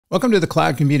Welcome to the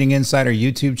Cloud Computing Insider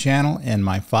YouTube channel and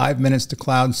my 5 Minutes to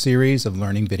Cloud series of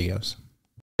learning videos.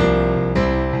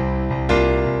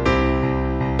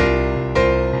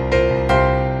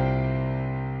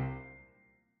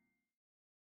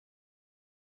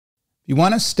 If you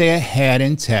want to stay ahead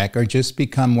in tech or just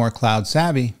become more cloud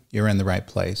savvy, you're in the right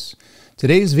place.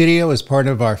 Today's video is part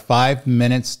of our 5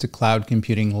 Minutes to Cloud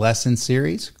Computing lesson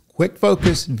series. Quick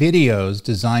focus videos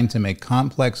designed to make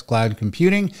complex cloud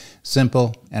computing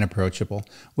simple and approachable,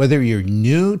 whether you're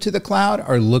new to the cloud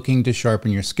or looking to sharpen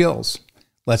your skills.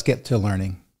 Let's get to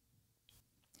learning.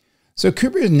 So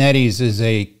Kubernetes is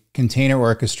a container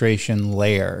orchestration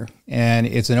layer, and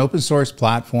it's an open source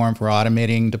platform for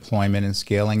automating deployment and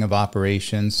scaling of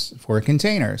operations for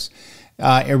containers.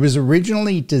 It was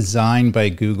originally designed by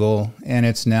Google, and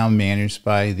it's now managed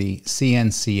by the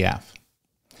CNCF.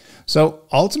 So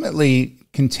ultimately,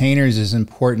 containers is an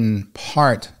important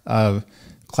part of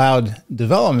cloud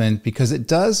development because it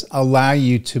does allow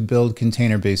you to build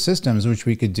container-based systems, which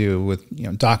we could do with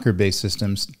Docker-based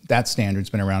systems. That standard's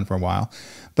been around for a while,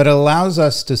 but it allows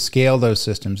us to scale those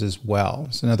systems as well.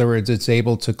 So in other words, it's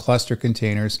able to cluster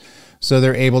containers so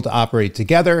they're able to operate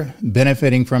together,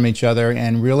 benefiting from each other,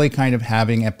 and really kind of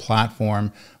having a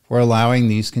platform for allowing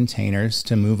these containers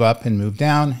to move up and move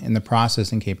down in the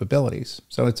processing capabilities.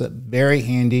 So it's a very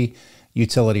handy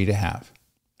utility to have.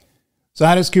 So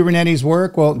how does Kubernetes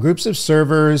work? Well, groups of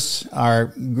servers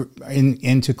are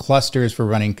into clusters for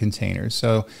running containers.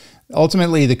 So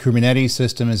ultimately, the Kubernetes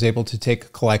system is able to take a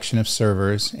collection of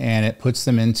servers and it puts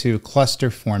them into cluster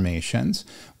formations,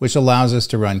 which allows us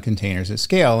to run containers at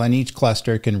scale. And each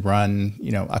cluster can run,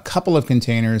 a couple of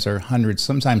containers or hundreds,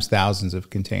 sometimes thousands of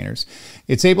containers.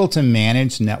 It's able to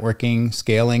manage networking,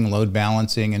 scaling, load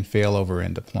balancing, and failover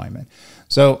in deployment.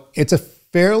 So it's a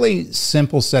fairly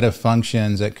simple set of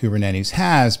functions that Kubernetes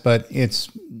has, but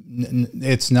it's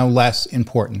no less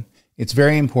important. It's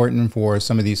very important for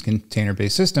some of these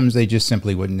container-based systems. They just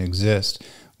simply wouldn't exist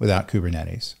without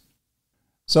Kubernetes.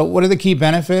 So what are the key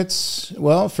benefits?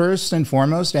 Well, first and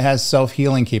foremost, it has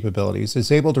self-healing capabilities.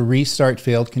 It's able to restart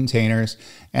failed containers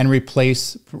and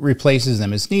replaces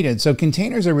them as needed. So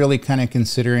containers are really kind of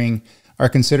considered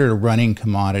a running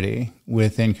commodity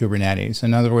within Kubernetes.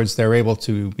 In other words, they're able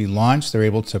to be launched, they're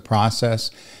able to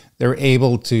process, they're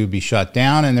able to be shut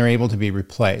down, and they're able to be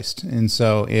replaced. And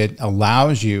so it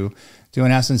allows you to,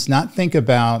 in essence, not think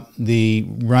about the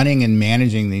running and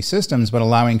managing these systems, but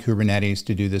allowing Kubernetes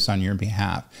to do this on your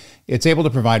behalf. It's able to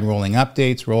provide rolling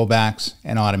updates, rollbacks,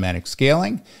 and automatic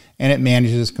scaling, and it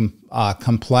manages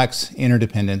complex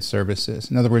interdependent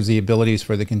services. In other words, the abilities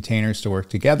for the containers to work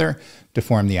together to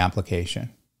form the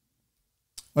application.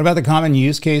 What about the common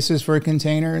use cases for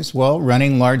containers? Well,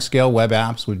 running large-scale web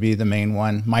apps would be the main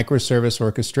one. Microservice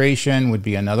orchestration would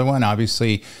be another one.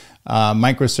 Obviously,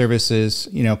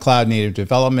 microservices, cloud-native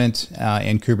development,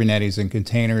 and Kubernetes and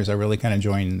containers are really kind of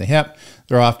joined in the hip.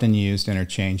 They're often used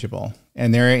interchangeable,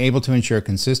 and they're able to ensure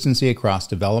consistency across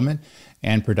development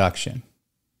and production.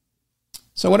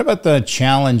 So what about the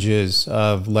challenges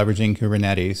of leveraging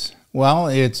Kubernetes? Well,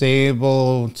 it's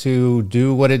able to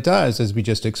do what it does, as we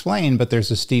just explained, but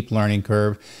there's a steep learning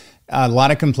curve, a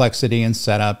lot of complexity in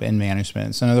setup and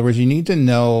management. So in other words, you need to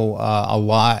know a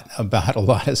lot about a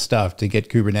lot of stuff to get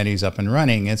Kubernetes up and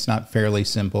running. It's not fairly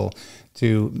simple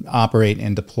to operate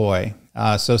and deploy.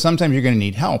 So sometimes you're going to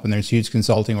need help, and there's huge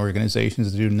consulting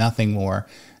organizations that do nothing more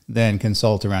than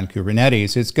consult around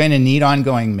Kubernetes. It's going to need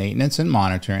ongoing maintenance and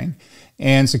monitoring,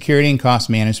 and security and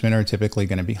cost management are typically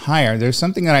going to be higher. There's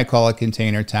something that I call a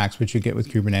container tax, which you get with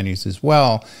Kubernetes as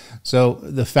well. So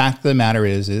the fact of the matter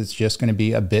is, it's just going to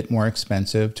be a bit more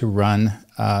expensive to run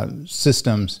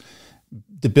systems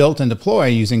to build and deploy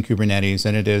using Kubernetes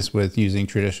than it is with using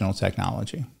traditional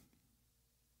technology.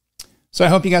 So I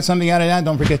hope you got something out of that.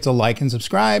 Don't forget to like and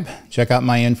subscribe. Check out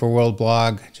my InfoWorld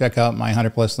blog. Check out my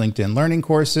 100+ LinkedIn learning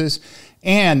courses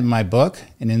and my book,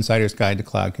 An Insider's Guide to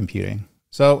Cloud Computing.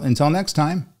 So until next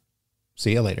time,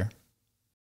 see you later.